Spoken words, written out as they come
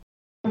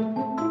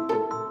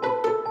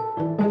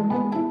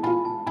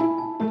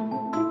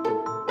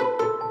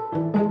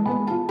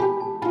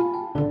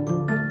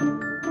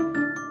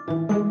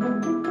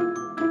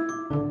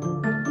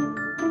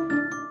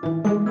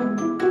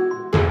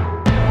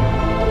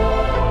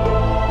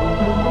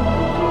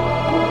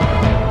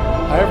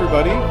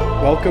everybody.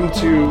 Welcome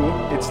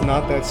to It's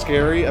Not That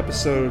Scary,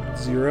 episode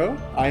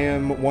 0. I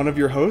am one of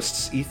your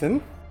hosts,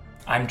 Ethan.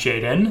 I'm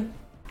Jaden.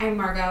 I'm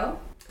Margot.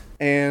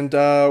 And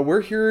we're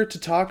here to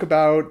talk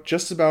about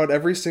just about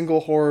every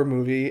single horror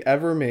movie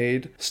ever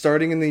made,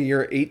 starting in the year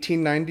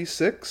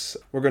 1896.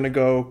 We're going to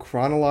go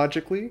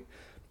chronologically.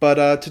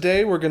 But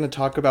today we're going to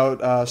talk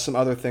about some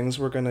other things.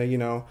 We're going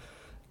to,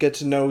 get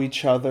to know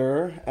each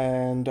other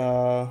and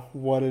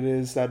what it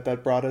is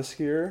that brought us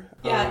here.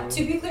 Yeah,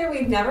 to be clear,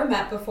 we've never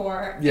met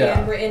before. Yeah.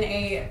 And we're in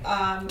a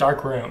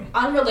Dark room.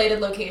 unrelated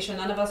location.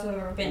 None of us have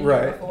ever been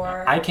here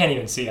before. I can't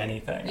even see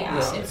anything. Yeah,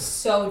 honestly. it's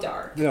so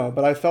dark. No,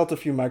 but I felt a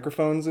few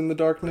microphones in the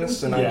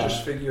darkness, and I Yeah.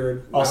 just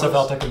figured... Also now's-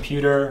 felt a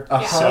computer,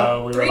 Yeah. so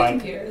we were 3 like,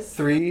 computers.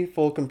 3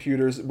 full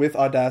computers with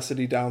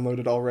Audacity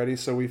downloaded already,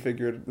 so we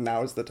figured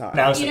now is the time.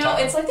 now's You the know,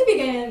 time. it's like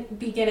the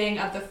beginning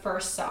of the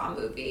first Saw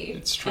movie.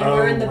 It's true. And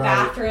we're in the right.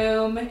 bathroom,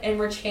 and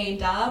we're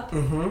chained up,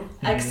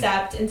 Mm-hmm.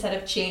 except instead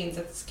of chains,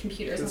 it's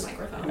computers and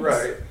microphones.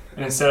 Right.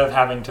 And instead of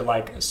having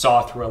to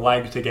saw through a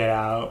leg to get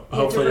out, You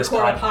have hopefully to this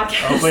record a pod-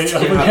 podcast. Hopefully, We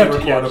hopefully have to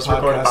record a just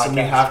record podcast, and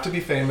we have to be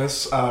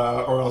famous,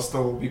 or else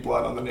there will be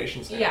blood on the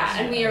nation's hands. Yeah,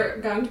 and we are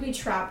going to be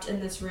trapped in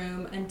this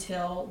room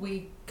until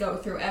we go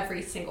through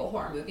every single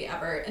horror movie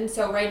ever. And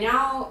so right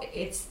now,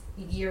 it's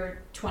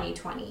year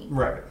 2020.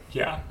 Right.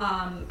 Yeah.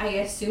 I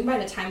assume by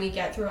the time we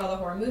get through all the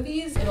horror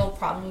movies, it'll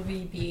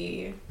probably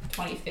be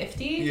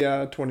 2050.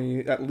 Yeah,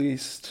 20 at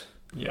least.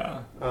 Yeah.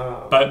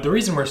 But the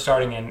reason we're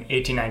starting in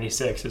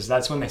 1896 is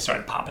that's when they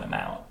started popping them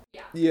out.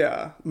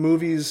 Yeah,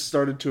 movies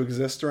started to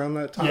exist around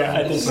that time. Yeah,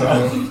 I think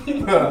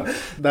so.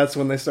 That's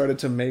when they started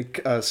to make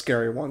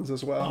scary ones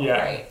as well.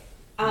 Yeah. Right.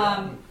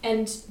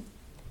 And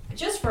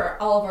just for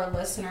all of our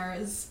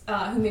listeners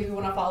who maybe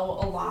want to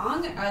follow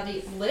along,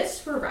 the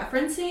list we're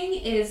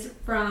referencing is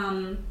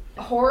from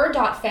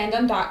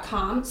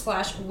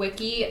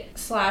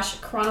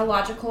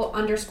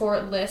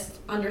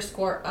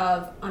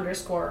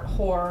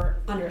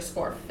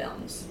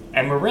horror.fandom.com/wiki/chronological_list_of_horror_films.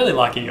 And we're really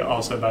lucky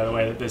also, by the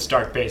way, that this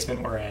dark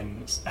basement we're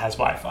in has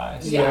Wi-Fi.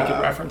 So Yeah. we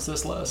could reference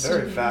this list.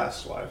 Very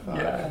fast Wi-Fi.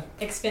 Yeah.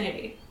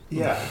 Xfinity.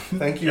 Yeah.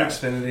 Thank you, Yeah.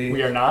 Xfinity.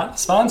 We are not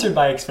sponsored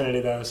by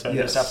Xfinity, though, so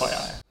Yes. just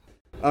FYI.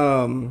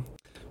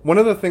 One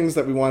of the things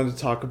that we wanted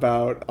to talk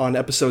about on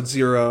episode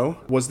 0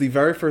 was the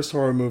very first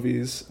horror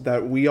movies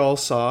that we all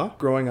saw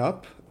growing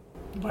up.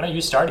 Why don't you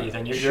start,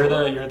 Ethan? You're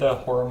the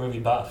horror movie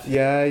buff.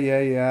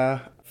 Yeah.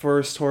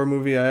 First horror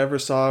movie I ever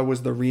saw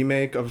was the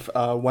remake of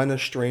When a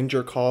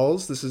Stranger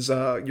Calls. This is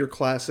your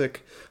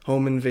classic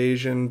home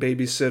invasion,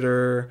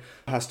 babysitter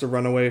has to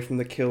run away from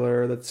the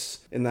killer that's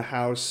in the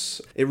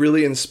house. It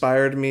really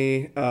inspired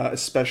me,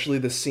 especially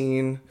the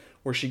scene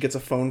where she gets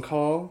a phone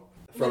call.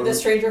 When the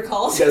stranger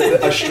calls.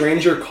 A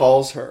stranger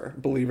calls her,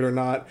 believe it or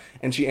not,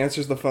 and she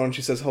answers the phone.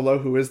 She says, "Hello,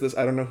 who is this?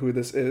 I don't know who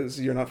this is.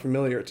 You're not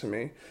familiar to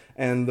me."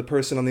 And the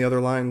person on the other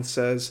line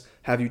says,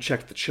 "Have you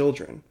checked the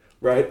children?"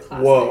 Right?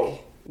 Classic.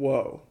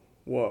 Whoa.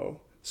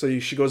 So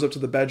she goes up to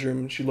the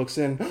bedroom. She looks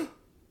in.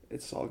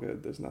 It's all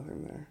good. There's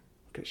nothing there.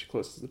 Okay, she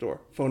closes the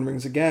door. Phone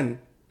rings again.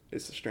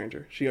 It's the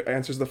stranger. She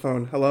answers the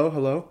phone.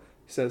 Hello?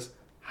 He says,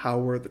 "How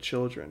were the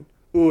children?"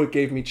 Ooh, it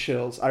gave me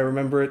chills. I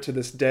remember it to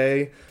this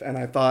day, and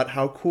I thought,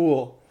 how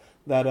cool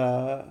that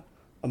a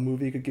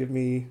movie could give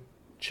me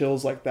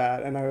chills like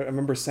that. And I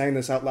remember saying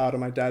this out loud,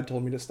 and my dad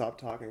told me to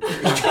stop talking.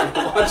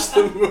 Watch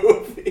the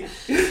movie.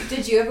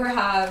 Did you ever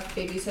have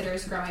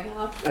babysitters growing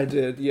up? I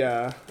did,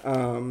 yeah.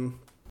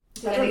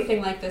 Did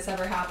anything like this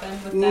ever happen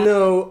with them?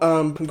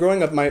 No,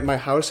 growing up, my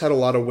house had a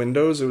lot of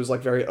windows. It was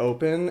very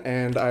open,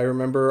 and I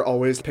remember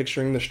always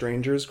picturing The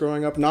Strangers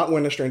growing up. Not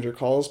When a Stranger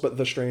Calls, but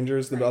The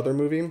Strangers, the other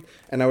movie.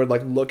 And I would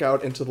look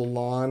out into the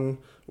lawn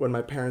when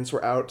my parents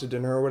were out to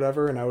dinner or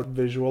whatever, and I would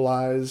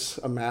visualize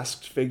a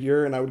masked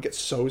figure, and I would get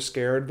so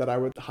scared that I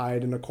would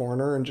hide in a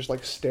corner and just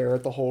stare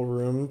at the whole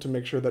room to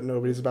make sure that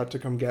nobody's about to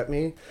come get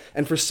me.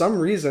 And for some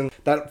reason,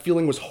 that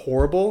feeling was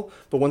horrible,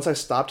 but once I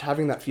stopped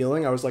having that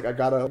feeling, I was I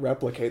gotta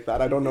replicate that.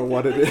 I don't know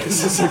what it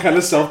is. It's a kind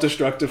of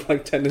self-destructive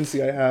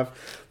tendency I have.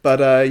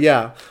 But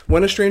yeah,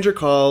 When a Stranger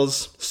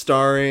Calls,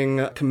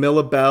 starring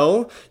Camilla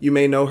Bell. You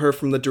may know her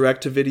from the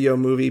direct-to-video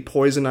movie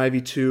Poison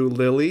Ivy 2: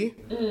 Lily.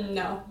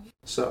 No.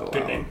 So,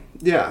 Good name.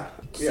 Yeah.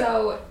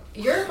 So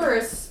your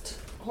first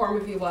horror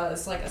movie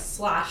was a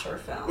slasher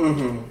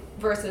film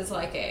versus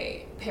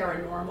a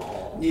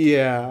paranormal.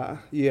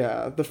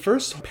 Yeah. The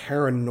first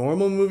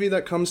paranormal movie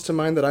that comes to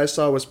mind that I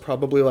saw was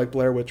probably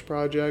Blair Witch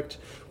Project,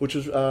 which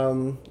was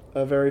a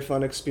very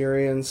fun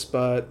experience,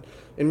 but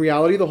in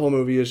reality the whole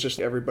movie is just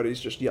everybody's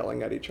just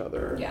yelling at each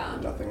other. Yeah.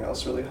 Nothing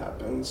else really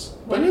happens.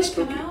 When But did it's it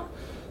come spooky. out?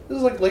 This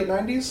is late 90s,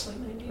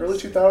 Late 90s. early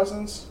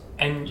 2000s.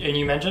 And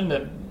you mentioned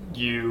that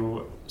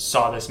you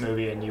saw this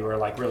movie and you were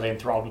really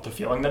enthralled with the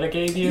feeling that it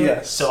gave you.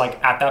 Yes. So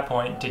at that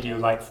point, did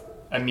you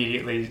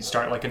immediately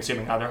start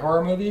consuming other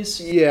horror movies?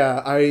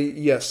 Yeah, I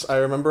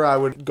remember I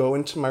would go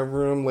into my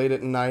room late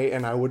at night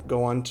and I would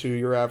go on to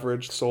your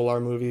average Solar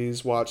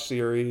Movies, Watch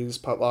Series,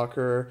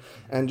 Putlocker,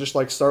 and just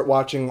start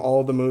watching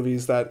all the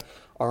movies that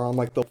are on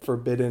the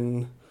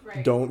forbidden,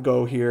 Right. don't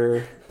go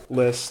here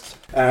list.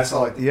 And I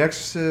saw like The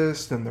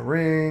Exorcist and The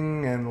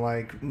Ring and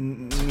like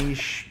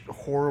niche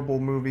horrible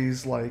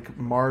movies like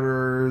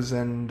Martyrs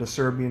and a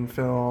Serbian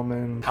film.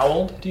 And How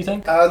old do you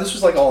think? this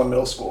was like all in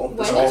middle school. When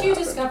This did all you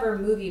happened. discover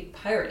movie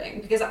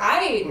pirating? Because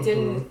I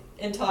didn't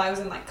until I was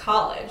in like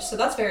college, so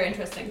that's very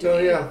interesting to Oh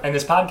me. yeah. And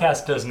this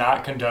podcast does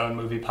not condone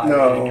movie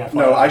pirating.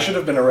 No, I should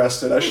have been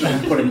arrested. I should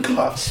have been put in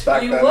cuffs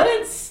back You then.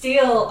 wouldn't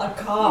steal a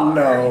car.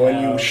 No,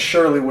 and No. you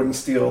surely wouldn't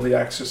steal The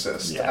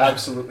Exorcist. Yeah.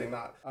 Absolutely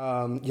not.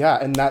 Yeah,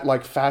 and that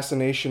like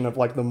fascination of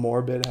like the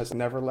morbid has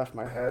never left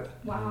my head.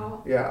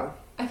 Wow. Yeah.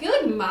 I feel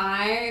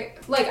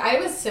like I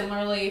was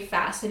similarly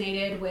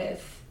fascinated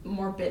with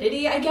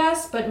morbidity, I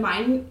guess, but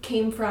mine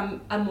came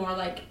from a more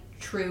like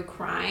true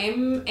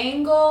crime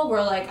angle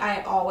where like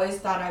I always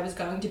thought I was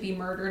going to be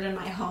murdered in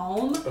my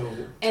home. Oh.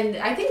 And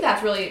I think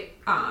that's really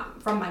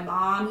from my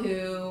mom,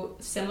 who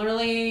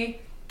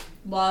similarly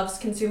loves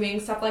consuming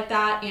stuff like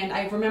that. And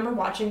I remember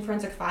watching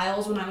Forensic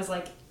Files when I was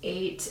like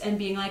 8 and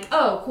being like,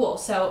 oh, cool,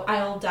 so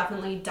I'll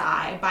definitely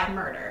die by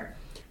murder.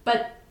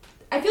 But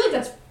I feel like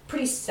that's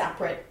pretty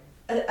separate,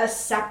 a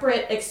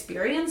separate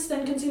experience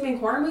than consuming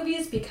horror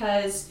movies,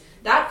 because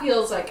that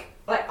feels like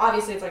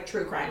obviously it's like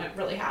true crime, it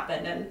really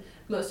happened, and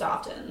most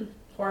often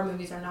horror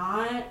movies are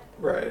not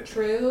Right.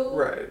 true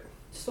Right.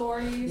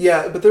 stories.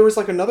 Yeah, but there was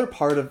like another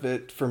part of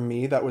it for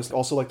me that was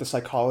also like the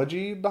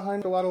psychology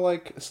behind a lot of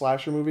like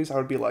slasher movies. I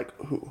would be like,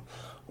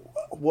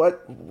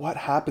 what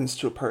happens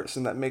to a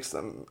person that makes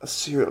them a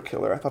serial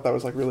killer? I thought that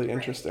was like really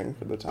interesting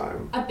for the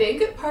time. A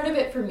big part of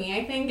it for me,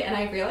 I think, and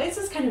I realized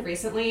this kind of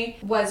recently,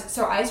 was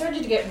so I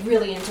started to get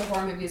really into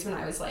horror movies when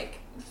I was like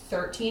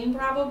 13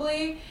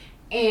 probably,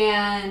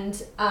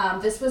 and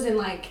this was in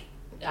like,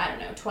 I don't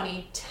know,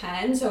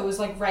 2010, so it was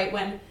like right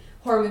when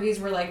horror movies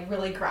were like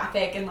really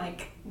graphic and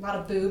like a lot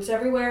of boobs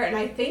everywhere, and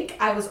I think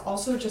I was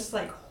also just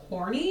like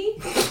horny.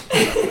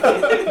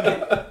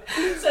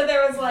 So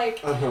there was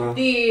like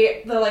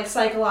the like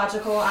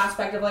psychological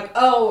aspect of like,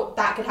 oh,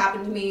 that could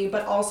happen to me,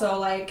 but also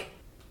like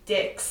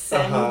dicks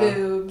and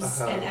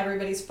boobs and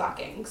everybody's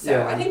fucking. So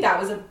Yeah. I think that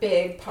was a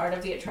big part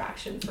of the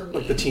attraction for me.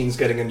 Like the teens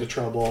getting into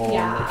trouble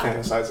Yeah. and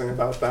like, fantasizing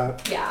about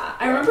that. Yeah,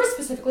 I remember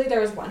specifically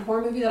there was one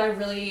horror movie that I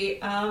really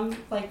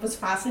like was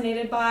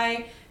fascinated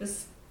by. It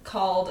was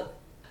called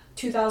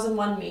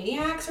 2001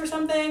 Maniacs or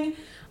something.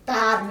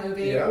 Bad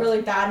movie, Yeah.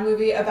 really bad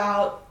movie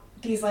about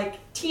these like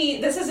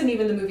this isn't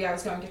even the movie I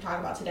was going to talk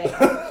about today.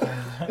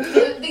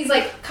 These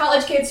like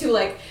college kids who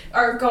like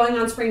are going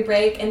on spring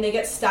break and they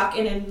get stuck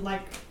in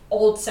like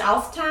old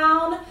South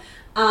town,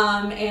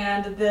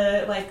 and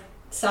the like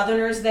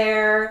Southerners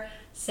there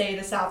say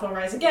the South will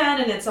rise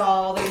again, and it's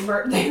all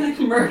they like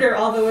murder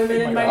all the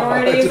women and my God.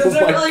 minorities. It's a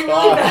Oh my really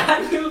God.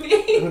 bad movie.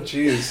 Oh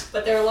jeez.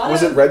 But there are a lot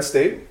Was of it Red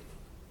State?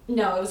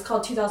 No, it was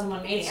called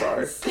 2001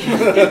 Maniacs.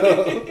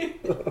 Sorry.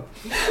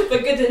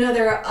 But good to know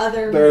there are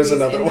other There is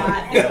movies another in one.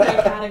 that, in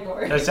that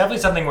category. There's definitely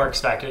something we're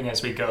expecting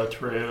as we go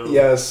through.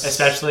 Yes.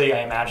 Especially,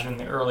 I imagine, in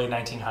the early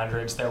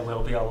 1900s, there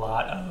will be a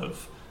lot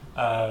of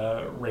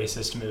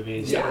racist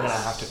movies that we're going to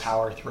have to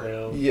power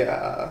through.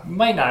 Yeah.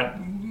 Might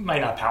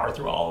not power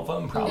through all of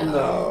them, probably.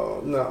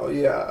 No,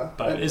 yeah.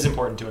 But it is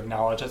important to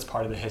acknowledge that's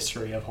part of the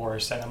history of horror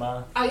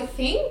cinema. I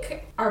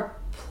think our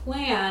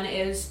plan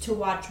is to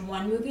watch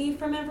one movie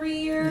from every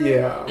year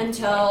Yeah.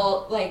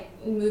 until like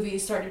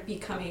movies started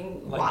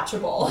becoming Like-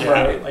 watchable. Yeah,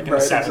 Right, like in the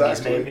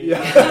 70s maybe.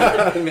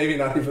 Yeah. Maybe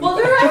not even. Well,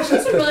 there are actually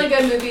some really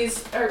good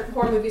movies, or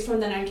horror movies from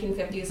the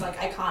 1950s, like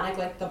iconic,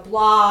 like The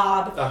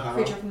Blob,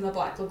 Creature from the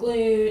Black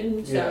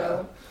Lagoon.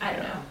 So I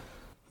don't know.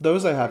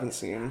 Those I haven't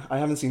seen. I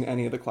haven't seen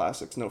any of the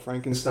classics. No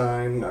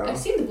Frankenstein. No. I've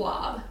seen The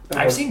Blob.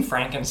 I've seen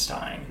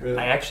Frankenstein. Really?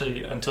 I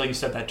actually, until you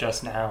said that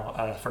just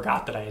now,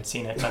 forgot that I had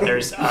seen it. But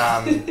there's,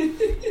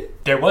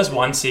 there was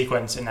one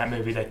sequence in that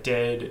movie that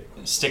did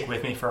stick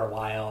with me for a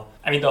while.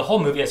 I mean, the whole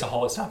movie as a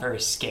whole, it's not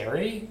very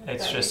scary.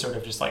 It's Right. just sort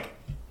of just like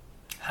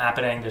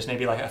happening. There's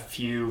maybe like a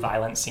few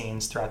violent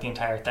scenes throughout the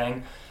entire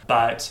thing.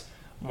 But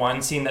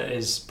one scene that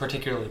is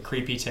particularly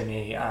creepy to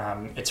me,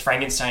 it's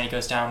Frankenstein. He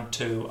goes down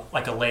to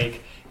like a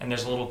lake, and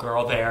there's a little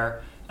girl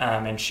there,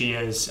 and she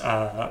is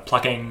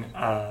plucking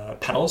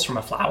petals from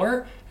a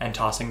flower and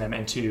tossing them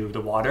into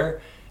the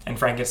water. And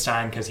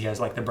Frankenstein, because he has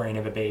like the brain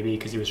of a baby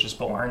because he was just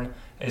born,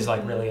 is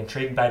like really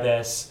intrigued by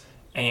this.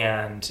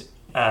 And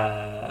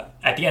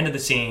at the end of the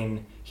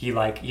scene, he's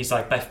like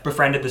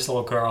befriended this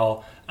little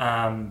girl,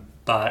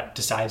 but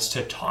decides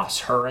to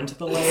toss her into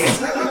the lake.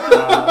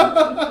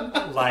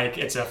 Like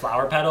it's a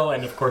flower petal,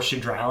 and of course she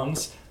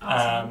drowns.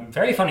 Awesome.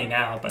 Very funny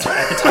now, but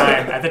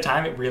at the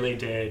time it really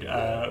did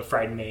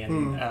frighten me,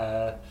 and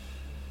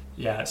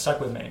it stuck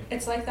with me.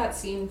 It's like that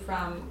scene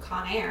from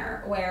Con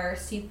Air where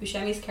Steve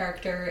Buscemi's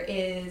character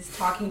is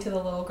talking to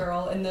the little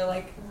girl in the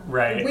like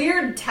Right.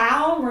 weird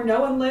town where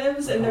no one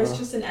lives, and there's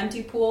just an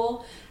empty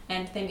pool,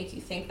 and they make you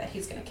think that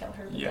he's gonna kill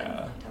her. But Yeah.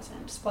 then he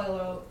doesn't.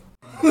 Spoiler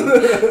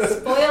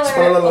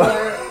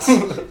alert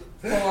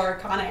for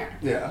Con Air.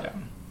 Yeah.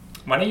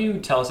 Why don't you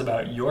tell us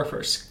about your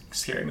first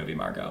scary movie,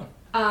 Margot?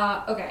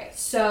 Okay,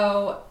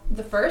 so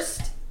the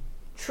first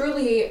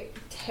truly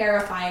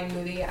terrifying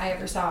movie I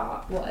ever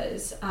saw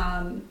was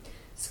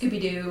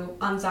Scooby-Doo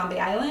on Zombie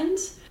Island.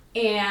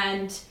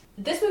 And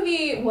this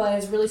movie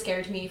was really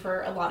scary to me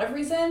for a lot of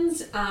reasons.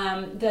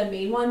 The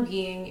main one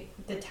being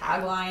the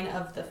tagline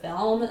of the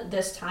film,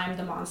 "This time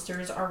the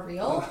monsters are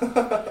real."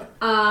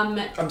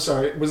 I'm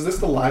sorry, was this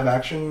the live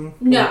action?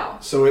 No.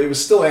 So it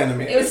was still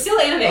animated? It was still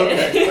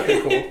animated.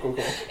 Okay, cool.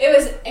 It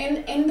was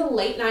in the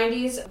late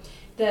 90s.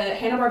 The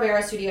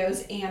Hanna-Barbera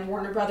Studios and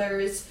Warner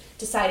Brothers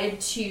decided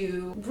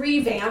to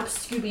revamp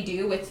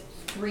Scooby-Doo with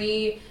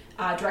 3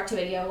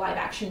 direct-to-video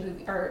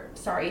live-action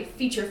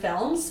feature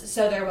films.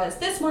 So there was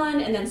this one,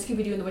 and then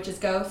Scooby-Doo and the Witch's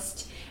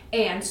Ghost,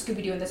 and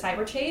Scooby-Doo and the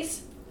Cyber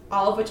Chase,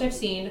 all of which I've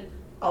seen,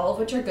 all of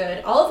which are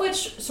good, all of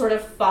which sort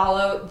of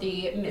follow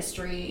the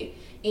Mystery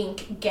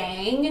Inc.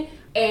 gang.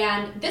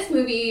 And this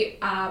movie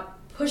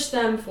pushed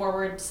them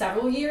forward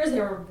several years. They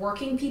were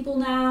working people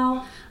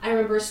now. I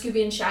remember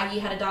Scooby and Shaggy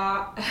had a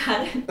dog.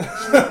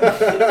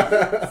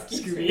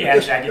 Scooby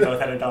and Shaggy both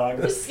had a dog.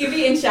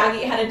 Scooby and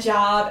Shaggy had a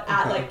job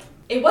at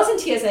it wasn't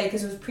TSA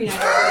because it was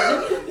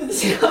pre-9/11.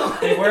 So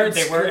They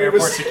were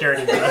airport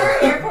security. they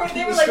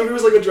were like, Scooby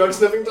was like a drug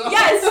sniffing dog?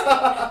 yes!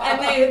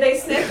 And they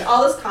sniffed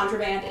all this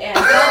contraband, and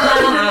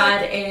Velma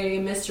had a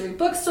mystery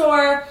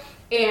bookstore.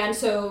 And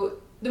so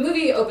the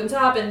movie opens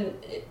up, and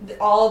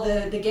all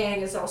the gang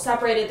is all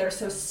separated. They're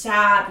so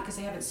sad because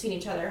they haven't seen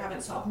each other,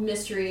 haven't solved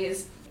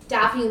mysteries.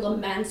 Daphne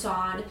laments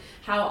on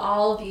how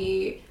all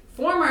the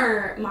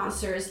former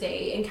monsters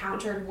they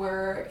encountered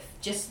were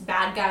just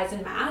bad guys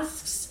in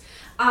masks.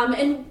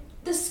 And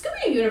the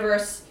Scooby-Doo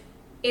universe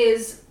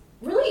is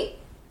really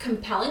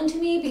compelling to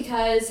me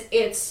because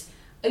it's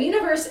a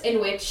universe in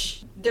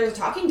which there's a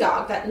talking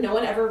dog that no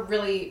one ever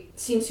really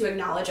seems to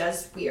acknowledge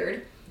as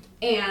weird.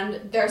 And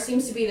there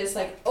seems to be this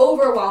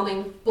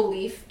overwhelming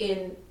belief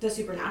in the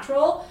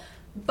supernatural,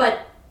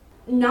 but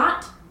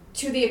not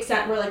to the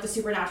extent where the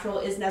supernatural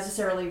is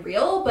necessarily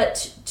real,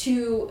 but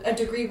to a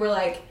degree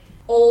where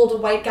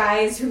old white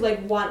guys who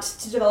want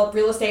to develop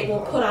real estate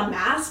will put on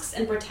masks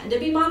and pretend to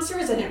be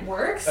monsters, and it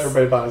works.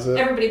 Everybody buys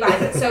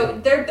it. So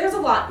there's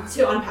a lot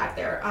to unpack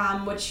there,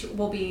 which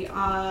will be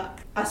a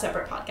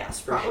separate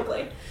podcast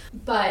probably.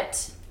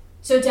 But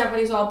so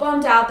Daphne's all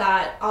bummed out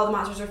that all the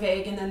monsters are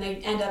fake, and then they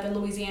end up in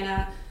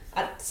Louisiana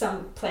at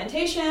some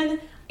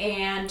plantation,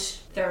 and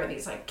there are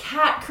these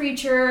cat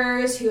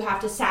creatures who have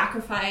to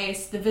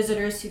sacrifice the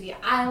visitors to the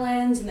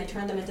islands, and they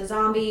turn them into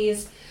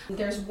zombies.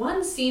 There's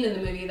one scene in the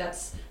movie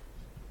that's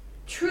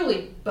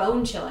truly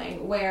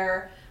bone-chilling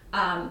where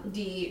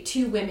the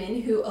 2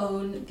 women who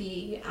own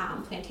the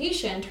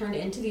plantation turn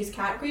into these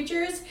cat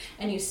creatures,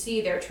 and you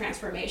see their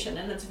transformation,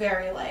 and it's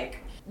very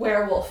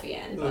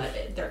werewolfian,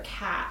 but they're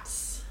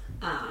cats,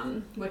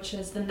 which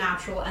is the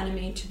natural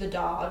enemy to the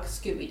dog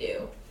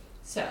Scooby-Doo.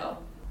 So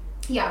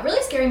yeah,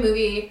 really scary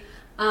movie.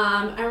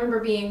 I remember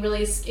being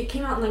it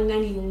came out in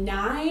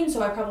 99,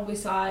 so I probably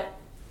saw it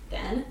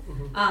then.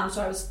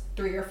 So I was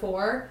 3 or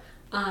 4.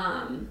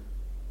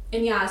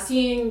 And yeah,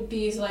 seeing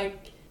these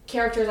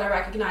characters I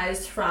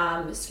recognized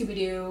from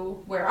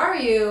Scooby-Doo, Where Are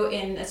You,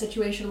 in a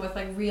situation with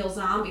real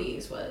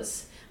zombies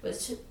was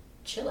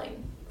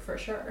chilling for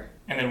sure.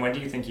 And then when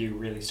do you think you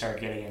really started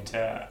getting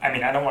into? I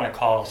mean, I don't want to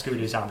call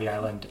Scooby-Doo Zombie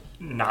Island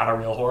not a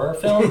real horror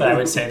film, but I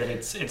would say that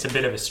it's a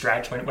bit of a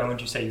stretch. When would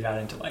you say you got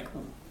into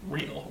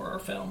real horror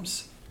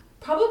films?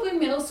 Probably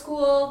middle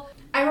school.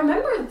 I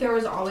remember there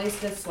was always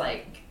this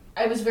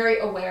I was very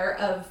aware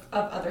of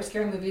other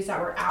scary movies that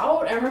were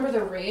out. I remember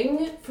The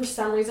Ring, for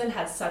some reason,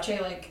 had such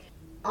a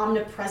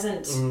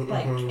omnipresent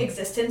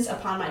existence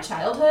upon my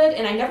childhood,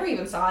 and I never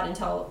even saw it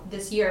until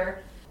this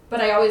year. But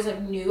I always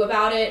knew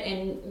about it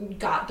and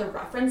got the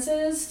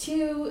references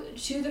to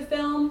the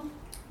film.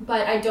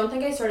 But I don't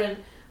think I started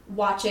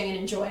watching and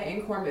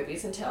enjoying horror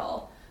movies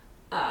until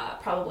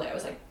probably I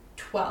was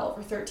 12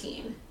 or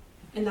 13,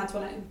 and that's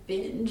when I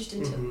binged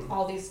into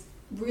all these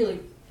really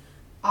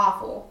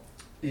awful.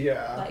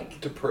 Yeah,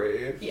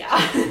 depraved. Yeah.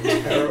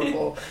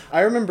 Terrible.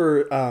 I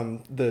remember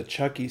the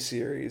Chucky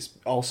series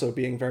also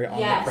being very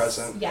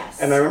omnipresent. Yes.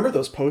 And I remember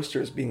those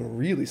posters being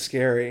really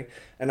scary.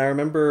 And I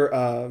remember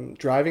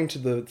driving to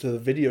the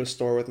video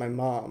store with my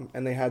mom,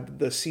 and they had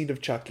the Seed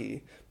of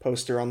Chucky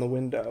poster on the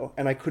window,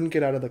 and I couldn't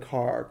get out of the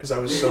car because I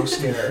was so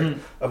scared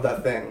of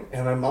that thing.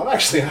 And my mom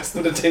actually asked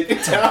them to take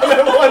it down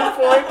at one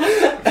point,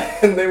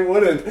 and they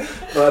wouldn't.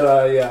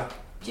 But yeah.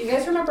 Do you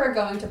guys remember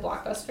going to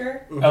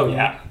Blockbuster? Oh,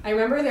 yeah. I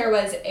remember there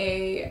was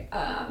a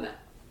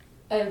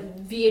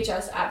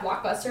VHS at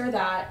Blockbuster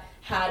that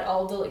had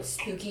all the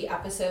spooky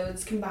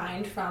episodes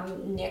combined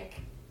from Nick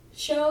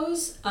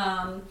shows,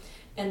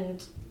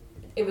 and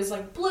it was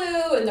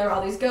blue, and there were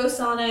all these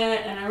ghosts on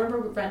it, and I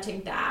remember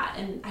renting that,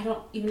 and I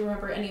don't even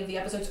remember any of the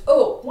episodes.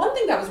 Oh, one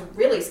thing that was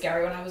really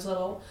scary when I was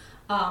little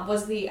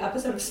was the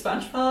episode of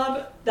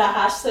SpongeBob, the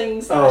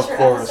Hatchling Slasher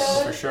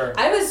episode. For sure.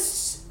 I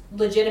was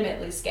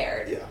legitimately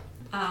scared. Yeah.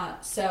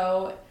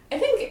 So I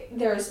think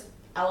there's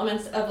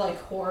elements of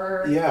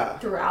horror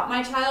throughout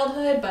my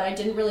childhood, but I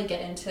didn't really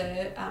get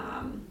into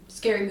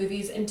scary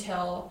movies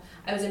until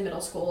I was in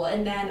middle school,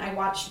 and then I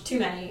watched too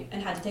many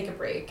and had to take a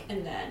break,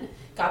 and then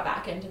got got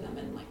back into them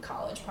in like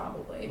college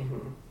probably.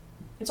 Mm-hmm.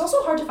 It's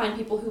also hard to find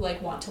people who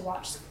like want to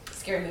watch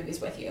scary movies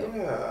with you.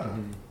 Yeah.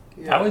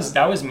 Yeah.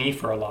 That was me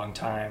for a long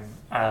time.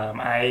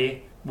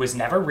 I was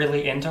never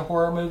really into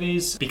horror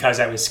movies because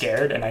I was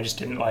scared, and I just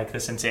didn't like the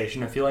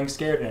sensation of feeling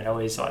scared. And it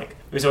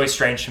was always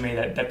strange to me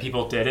that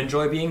people did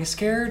enjoy being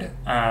scared.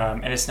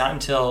 And it's not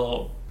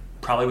until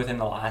probably within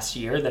the last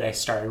year that I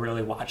started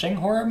really watching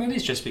horror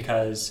movies, just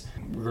because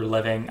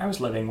I was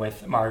living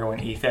with Margot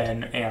and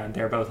Ethan, and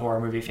they're both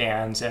horror movie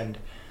fans, and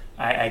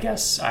I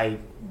guess I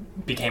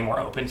became more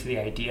open to the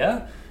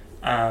idea.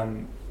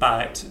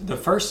 But the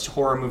first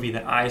horror movie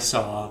that I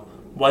saw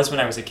was when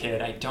I was a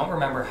kid. I don't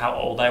remember how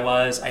old I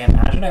was. I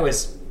imagine I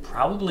was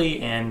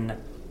probably in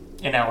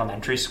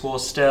elementary school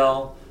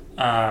still.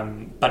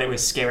 But it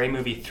was Scary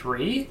Movie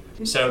 3.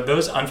 So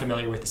those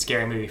unfamiliar with the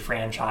Scary Movie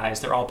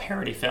franchise, they're all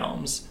parody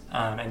films.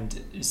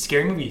 And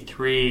Scary Movie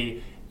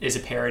 3 is a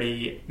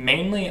parody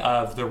mainly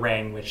of The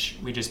Ring, which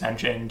we just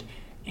mentioned,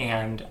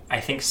 and I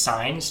think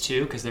Signs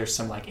too, because there's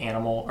some like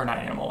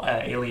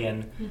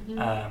alien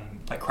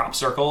like crop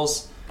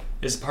circles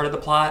is part of the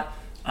plot.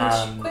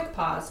 Quick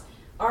pause.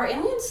 Are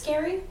aliens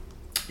scary?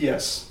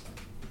 Yes.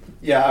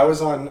 Yeah, I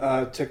was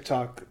on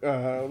TikTok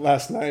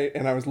last night,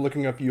 and I was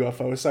looking up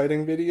UFO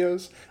sighting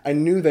videos. I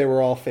knew they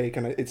were all fake,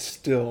 and it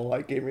still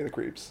like gave me the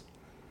creeps.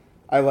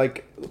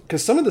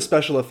 Because some of the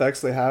special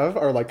effects they have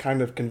are like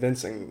kind of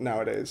convincing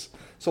nowadays.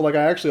 So like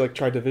I actually like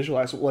tried to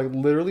visualize like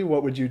literally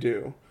what would you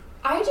do?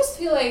 I just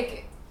feel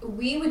like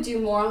we would do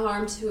more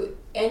harm to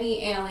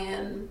any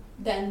alien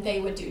than they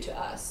would do to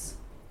us.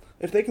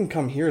 If they can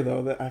come here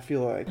though, that I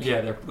feel like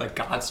they're like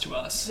gods to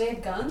us. Do they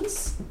have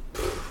guns?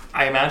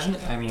 I imagine.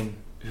 I mean,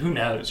 who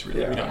knows?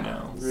 Really, we don't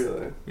know.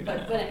 Really, we don't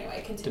know. But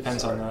anyway, continue.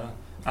 Depends on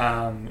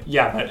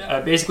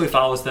the. Basically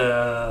follows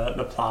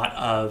the plot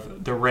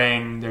of The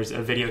Ring. There's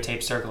a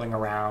videotape circling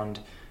around.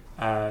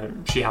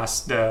 She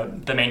has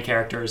the main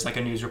character is like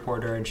a news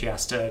reporter, and she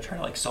has to try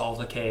to like solve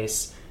the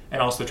case,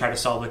 and also try to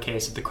solve the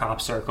case of the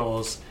crop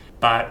circles.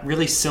 But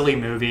really silly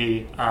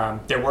movie.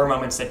 There were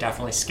moments that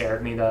definitely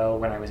scared me though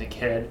when I was a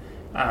kid.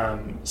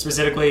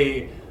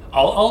 Specifically,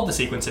 all of the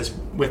sequences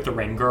with the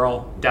Ring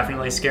Girl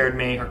definitely scared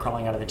me. Her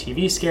crawling out of the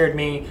TV scared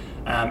me.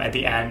 At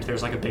the end,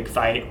 there's like a big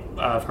fight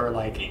of her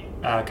like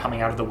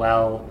coming out of the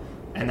well,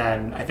 and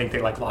then I think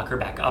they like lock her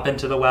back up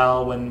into the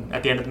well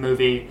at the end of the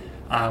movie,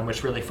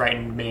 which really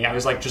frightened me. I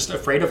was like just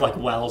afraid of like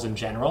wells in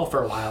general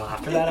for a while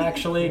after that,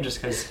 actually,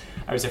 just because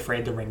I was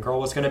afraid the Ring Girl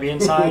was going to be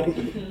inside.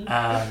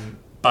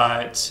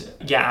 But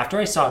yeah, after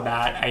I saw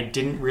that, I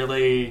didn't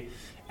really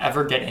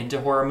ever get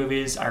into horror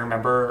movies. I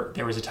remember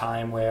there was a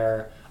time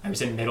where I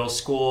was in middle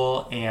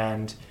school,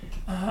 and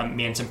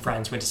me and some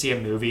friends went to see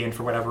a movie, and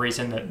for whatever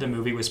reason the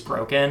movie was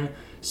broken,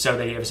 so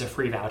they gave us a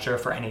free voucher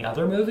for any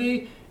other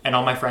movie, and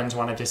all my friends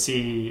wanted to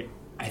see,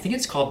 I think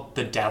it's called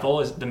The Devil,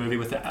 is the movie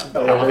with the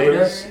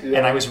elevator, yeah.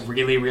 And I was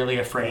really, really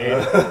afraid,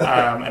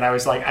 and I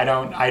was like, I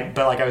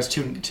was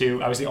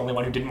I was the only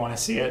one who didn't want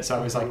to see it, so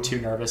I was like too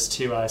nervous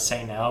to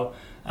say no.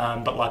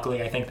 But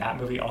luckily, I think that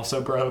movie also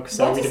broke,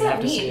 so we didn't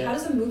have to see it. How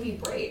does a movie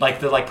break?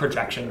 Like the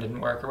projection didn't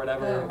work or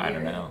whatever. I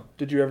don't know.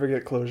 Did you ever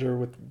get closure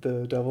with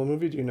the Devil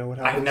movie? Do you know what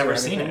happened? I've never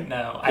seen it.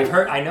 No, I've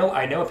heard. I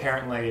know.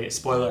 Apparently,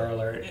 spoiler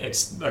alert.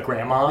 It's the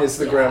grandma. It's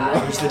the grandma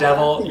who's the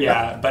devil.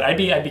 Yeah, but I'd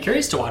be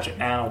curious to watch it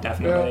now.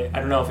 Definitely. Yeah. I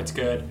don't know if it's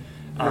good.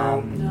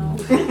 No.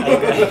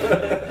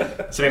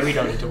 So maybe we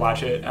don't need to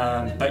watch it.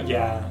 But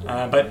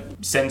yeah. But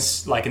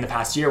since like in the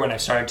past year when I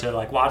started to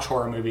like watch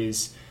horror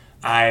movies,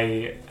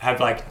 I have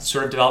like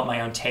sort of developed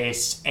my own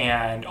taste,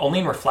 and only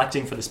in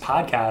reflecting for this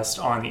podcast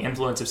on the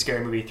influence of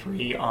Scary Movie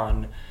 3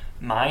 on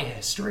my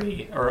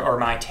history or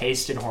my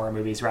taste in horror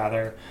movies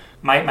rather.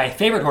 My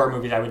favorite horror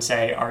movies I would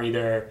say are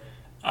either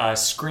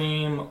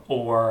Scream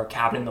or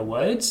Cabin in the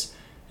Woods.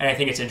 And I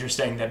think it's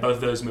interesting that both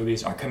of those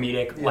movies are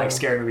comedic like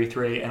Scary Movie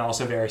 3 and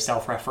also very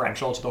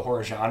self-referential to the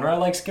horror genre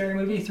like Scary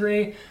Movie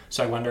 3.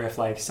 So I wonder if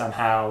like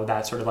somehow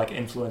that sort of like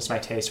influenced my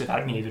taste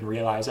without me even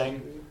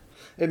realizing.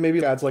 It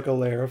maybe adds like a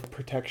layer of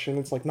protection.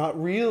 It's like not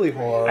really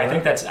horror. I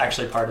think that's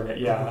actually part of it,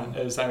 yeah,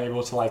 is I'm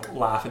able to like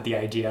laugh at the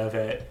idea of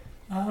it,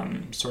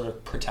 sort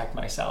of protect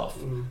myself.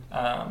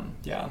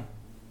 Yeah.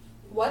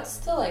 What's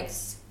the like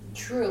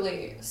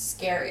truly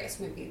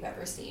scariest movie you've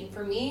ever seen?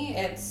 For me,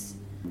 it's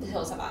The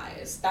Hills Have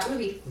Eyes. That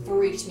movie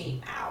freaked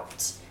me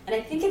out. And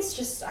I think it's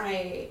just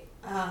I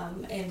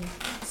am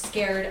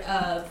scared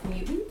of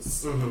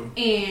mutants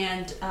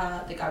and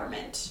the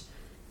government.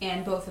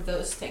 And both of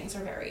those things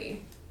are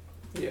very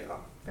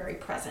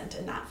present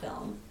in that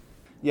film.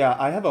 Yeah,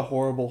 I have a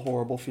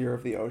horrible fear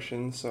of the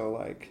ocean, so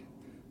like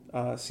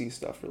sea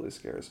stuff really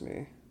scares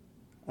me.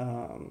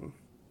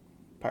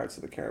 Pirates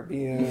of the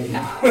Caribbean.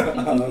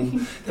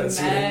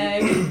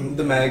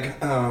 The Meg.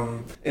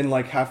 And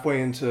like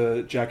halfway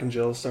into Jack and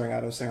Jill starring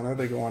Adam Sandler,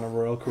 they go on a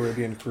Royal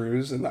Caribbean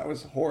cruise, and that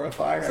was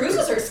horrifying.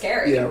 Cruises are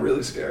scary. Yeah,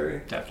 really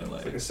scary. Definitely.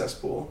 It's like a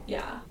cesspool.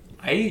 Yeah.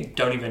 I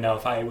don't even know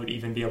if I would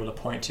even be able to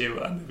point to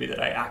a movie that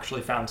I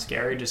actually found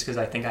scary, just because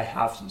I think I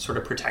have sort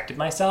of protected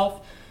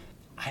myself.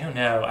 I don't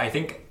know. I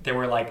think there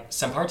were like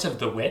some parts of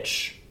The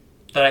Witch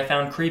that I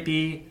found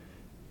creepy.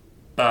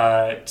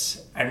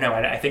 but I don't know.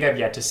 I think I've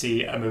yet to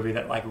see a movie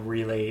that like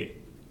really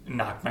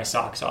knocked my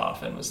socks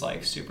off and was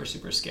like super,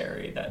 super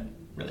scary that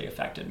really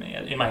affected me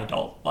in my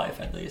adult life,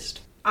 at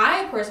least.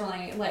 I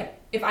personally, like,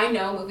 if I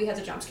know a movie has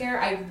a jump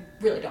scare, I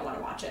really don't want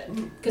to watch it.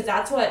 Because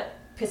that's what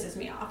pisses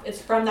me off.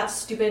 It's from that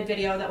stupid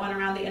video that went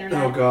around the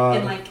internet. Oh, God.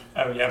 And, like,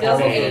 Oh, yeah.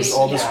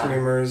 All the Yeah.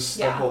 screamers,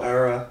 Yeah. that whole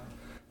era.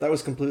 That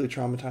was completely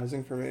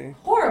traumatizing for me.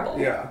 horrible.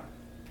 Yeah.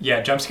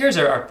 Yeah, jump scares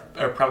are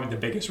probably the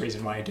biggest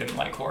reason why I didn't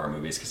like horror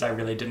movies, because I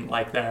really didn't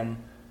like them.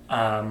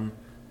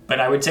 But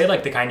I would say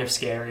like the kind of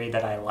scary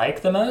that I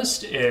like the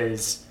most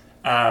is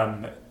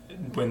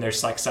when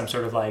there's like some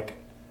sort of like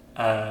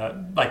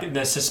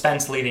the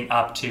suspense leading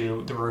up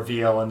to the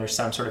reveal, and there's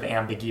some sort of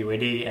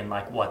ambiguity in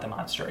like what the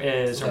monster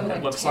is So, or what like,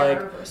 it looks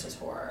terror like. versus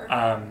horror.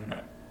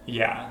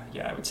 Yeah,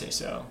 I would say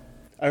so.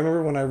 I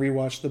remember when I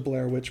rewatched The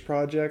Blair Witch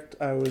Project,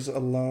 I was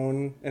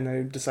alone and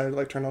I decided to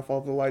like turn off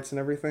all the lights and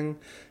everything.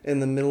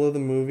 In the middle of the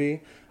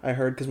movie, I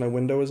heard, because my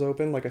window was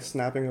open, like a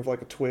snapping of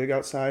like a twig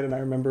outside, and I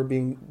remember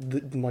being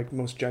the like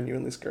most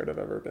genuinely scared I've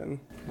ever been.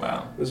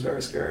 Wow. It was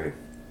very scary.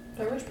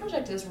 Blair Witch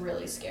Project is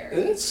really scary.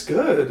 It's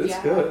good. It's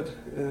Yeah. good.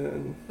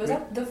 And Was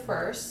that the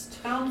first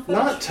found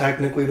footage? not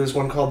technically. There's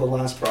one called The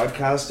Last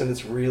Broadcast, and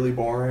it's really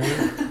boring.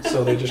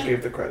 So they just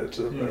gave the credit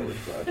to the Blair Witch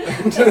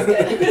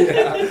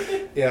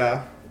Project.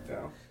 yeah.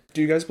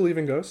 Do you guys believe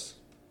in ghosts?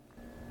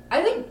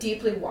 I like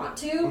deeply want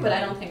to, but I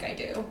don't think I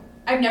do.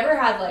 I've never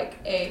had like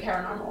a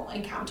paranormal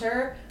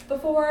encounter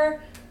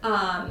before,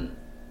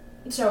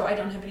 so I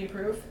don't have any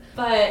proof.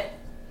 But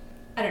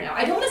I don't know.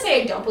 I don't want to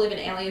say I don't believe in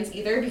aliens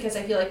either, because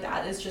I feel like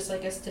that is just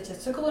like a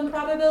statistical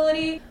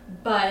improbability.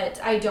 But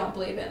I don't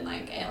believe in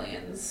like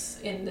aliens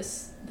in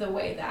the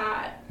way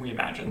that We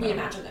imagine we them.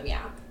 imagine them.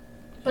 Yeah.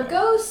 But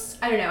ghosts,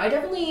 I don't know. I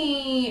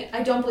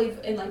don't believe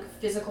in like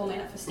physical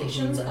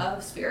manifestations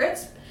of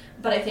spirits.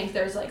 But I think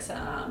there's like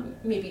some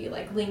maybe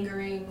like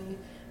lingering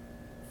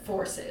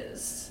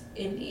forces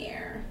in the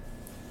air.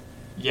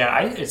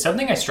 Yeah, it's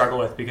something I struggle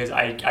with because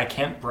I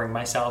can't bring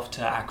myself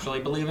to actually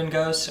believe in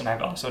ghosts, and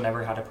I've also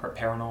never had a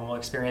paranormal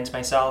experience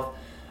myself.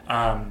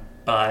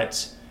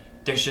 But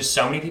there's just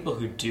so many people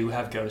who do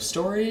have ghost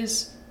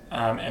stories,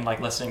 and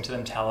like listening to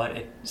them tell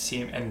it,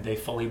 and they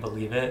fully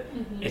believe it.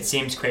 Mm-hmm. It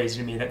seems crazy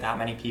to me that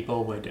many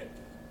people would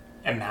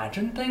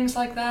imagine things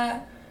like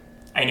that.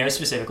 I know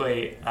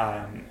specifically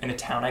in a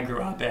town I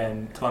grew up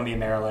in, Columbia,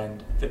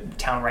 Maryland, the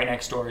town right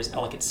next door is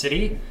Ellicott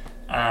City,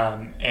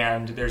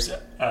 and there's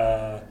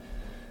a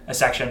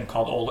section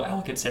called Old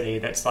Ellicott City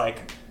that's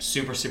like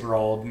super, super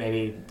old,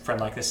 maybe from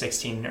like the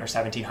 16 or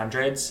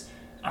 1700s,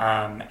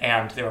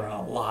 and there are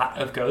a lot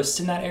of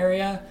ghosts in that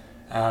area.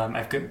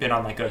 I've been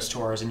on like ghost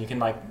tours, and you can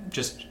like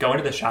just go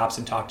into the shops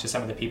and talk to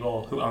some of the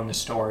people who own the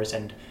stores,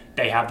 and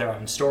they have their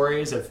own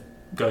stories of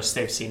ghosts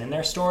they've seen in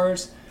their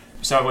stores,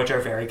 some of which are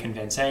very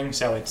convincing.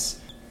 So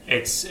it's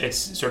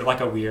sort of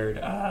like a weird,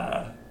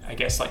 I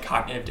guess, like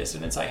cognitive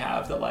dissonance I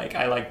have, that like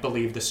I like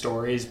believe the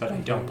stories, but I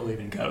don't believe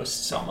in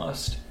ghosts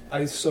almost.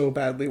 I so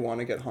badly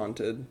want to get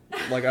haunted.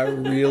 Like, I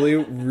really,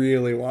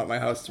 really want my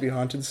house to be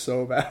haunted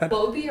so bad.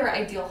 What would be your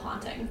ideal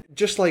haunting?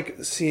 Just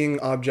like seeing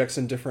objects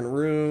in different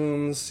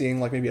rooms, seeing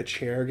like maybe a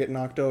chair get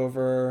knocked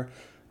over.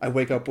 I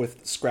wake up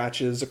with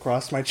scratches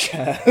across my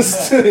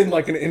chest in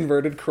like an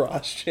inverted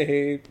cross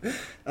shape.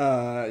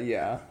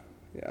 Yeah,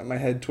 my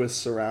head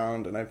twists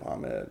around and I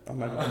vomit on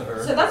my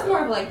mother. So that's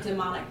more of like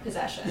demonic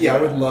possession. Yeah,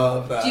 I would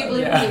love that. Do you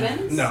believe Yeah. in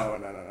demons? No.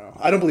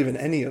 I don't believe in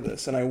any of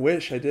this, and I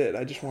wish I did.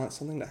 I just want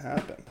something to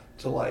happen.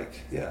 To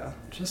like, yeah.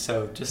 Just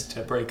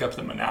to break up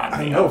the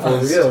monotony. I know, for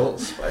almost. real.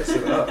 Spice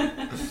it up.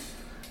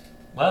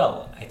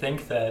 Well, I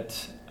think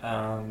that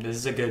this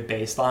is a good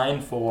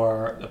baseline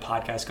for the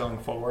podcast going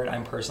forward.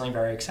 I'm personally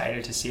very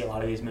excited to see a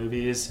lot of these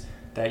movies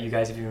that you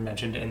guys have even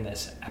mentioned in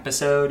this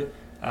episode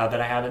that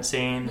I haven't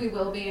seen. We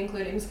will be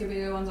including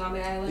Scooby-Doo on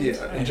Zombie Island.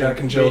 Yeah, and Jack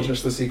and Jill,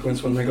 just the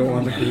sequence when they go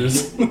on the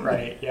cruise.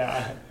 Right,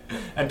 yeah.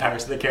 And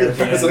Pirates of the Caribbean.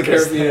 Pirates of the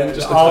Caribbean,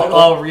 just the all, title.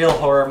 all real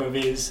horror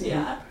movies.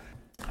 Yeah.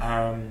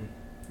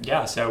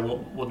 Yeah,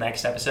 so we'll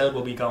next episode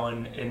we'll be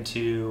going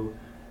into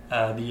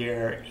the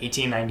year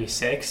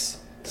 1896,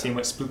 seeing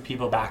what spooked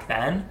people back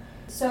then.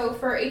 So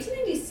for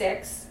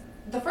 1896,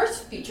 the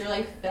first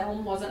feature-length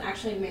film wasn't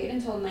actually made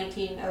until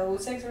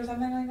 1906 or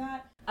something like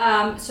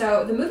that.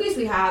 So the movies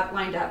we have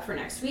lined up for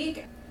next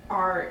week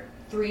are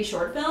 3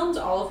 short films,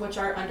 all of which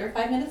are under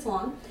 5 minutes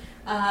long.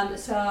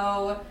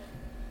 So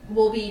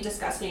we'll be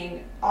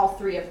discussing all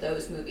 3 of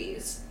those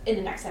movies in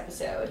the next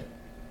episode.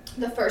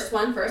 The first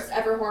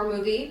ever horror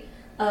movie,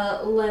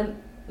 Le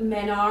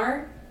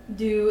Menard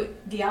du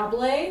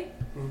Diable,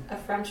 a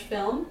French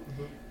film.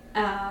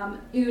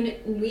 Une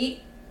Nuit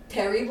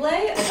Terrible,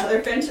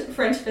 another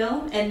French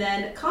film, and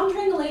then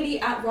Conjuring a Lady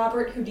at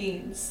Robert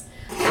Houdin's.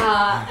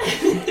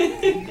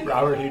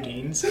 Robert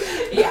Houdin's.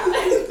 Yeah.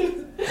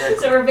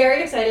 So we're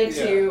very excited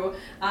to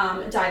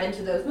dive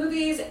into those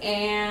movies,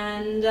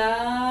 and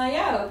I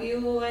hope you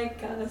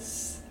like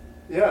us.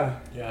 Yeah.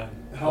 Yeah.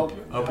 Hope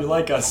you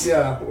like us.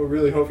 Yeah, we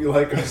really hope you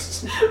like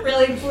us.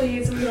 Really,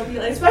 please, we hope you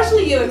like,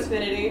 especially you,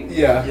 Xfinity.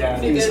 Yeah. Yeah.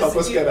 Please help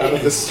us get out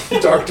of this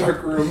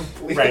dark room,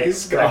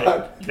 please, God.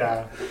 Right.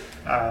 Yeah.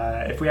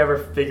 If we ever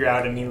figure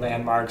out any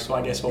landmarks, well,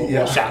 I guess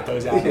we'll shout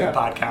those out in the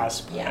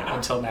podcast. Yeah.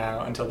 Until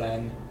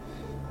then.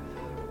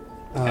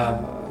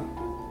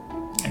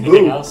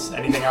 Anything else?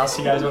 Anything else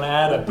you guys want to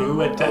add? A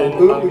boo at 10?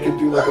 Boo, we could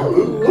do like a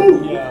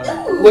boo. Yeah.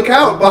 Look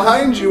out,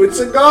 behind you, it's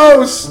a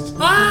ghost!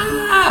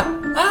 Ah!